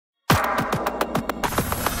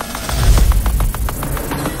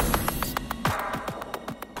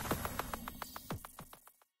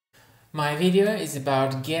My video is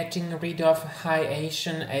about getting rid of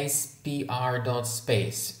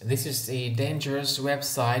Hiationspr.space. This is a dangerous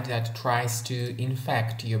website that tries to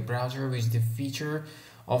infect your browser with the feature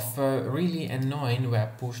of really annoying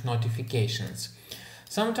web push notifications.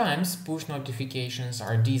 Sometimes push notifications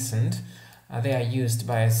are decent. They are used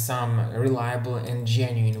by some reliable and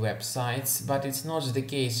genuine websites, but it's not the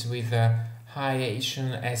case with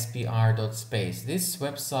Hiationspr.space. This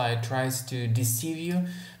website tries to deceive you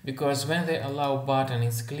because when the allow button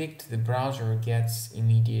is clicked, the browser gets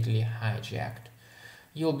immediately hijacked.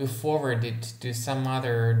 You'll be forwarded to some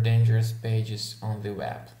other dangerous pages on the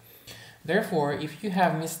web. Therefore, if you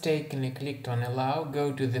have mistakenly clicked on Allow,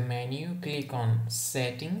 go to the menu, click on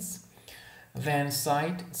Settings, then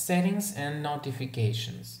Site Settings and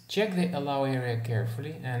Notifications. Check the Allow area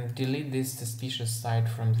carefully and delete this suspicious site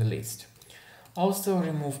from the list. Also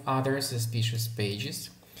remove other suspicious pages.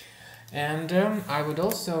 And I would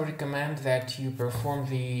also recommend that you perform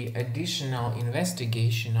the additional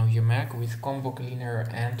investigation of your Mac with Combo Cleaner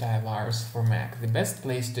Antivirus for Mac. The best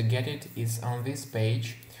place to get it is on this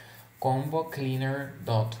page,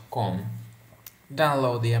 combocleaner.com.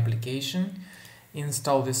 Download the application,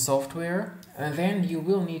 install the software, and then you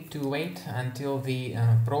will need to wait until the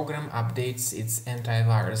program updates its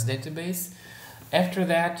antivirus database. After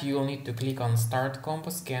that, you will need to click on Start Combo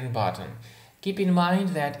Scan button. Keep in mind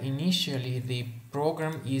that initially the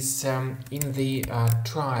program is in the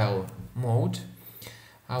trial mode.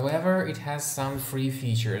 However, it has some free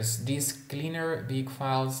features: disk cleaner, big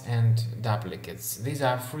files, and duplicates. These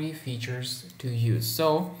are free features to use.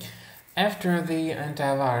 So, after the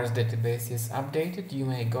antivirus database is updated, you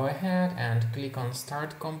may go ahead and click on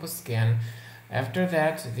Start Combo Scan. After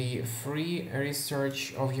that, the free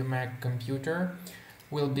research of your Mac computer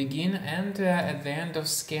will begin, and at the end of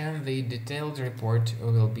scan, the detailed report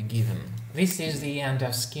will be given. This is the end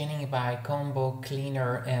of scanning by Combo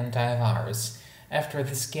Cleaner Antivirus. After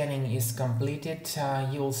the scanning is completed,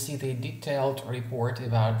 you'll see the detailed report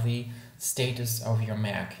about the status of your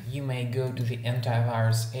Mac. You may go to the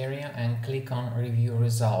antivirus area and click on Review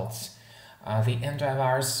Results. The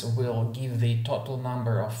antivirus will give the total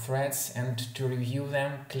number of threats, and to review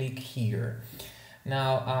them, click here.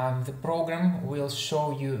 Now, the program will show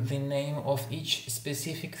you the name of each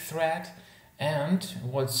specific threat, and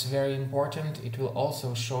what's very important, it will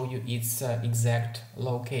also show you its exact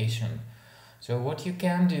location. So what you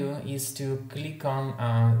can do is to click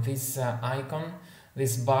on this icon,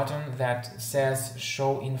 this button that says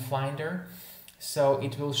Show in Finder. So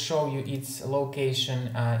it will show you its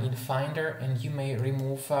location in Finder, and you may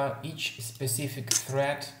remove each specific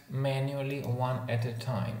threat manually, one at a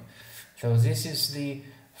time. So this is the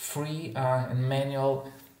free and manual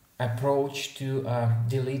approach to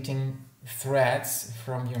deleting threads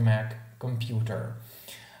from your Mac computer.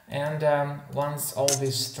 And once all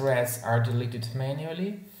these threads are deleted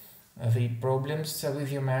manually, the problems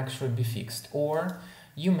with your Mac should be fixed. Or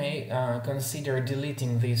you may consider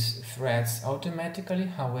deleting these threads automatically.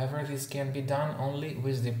 However, this can be done only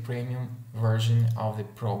with the premium version of the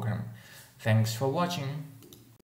program. Thanks for watching.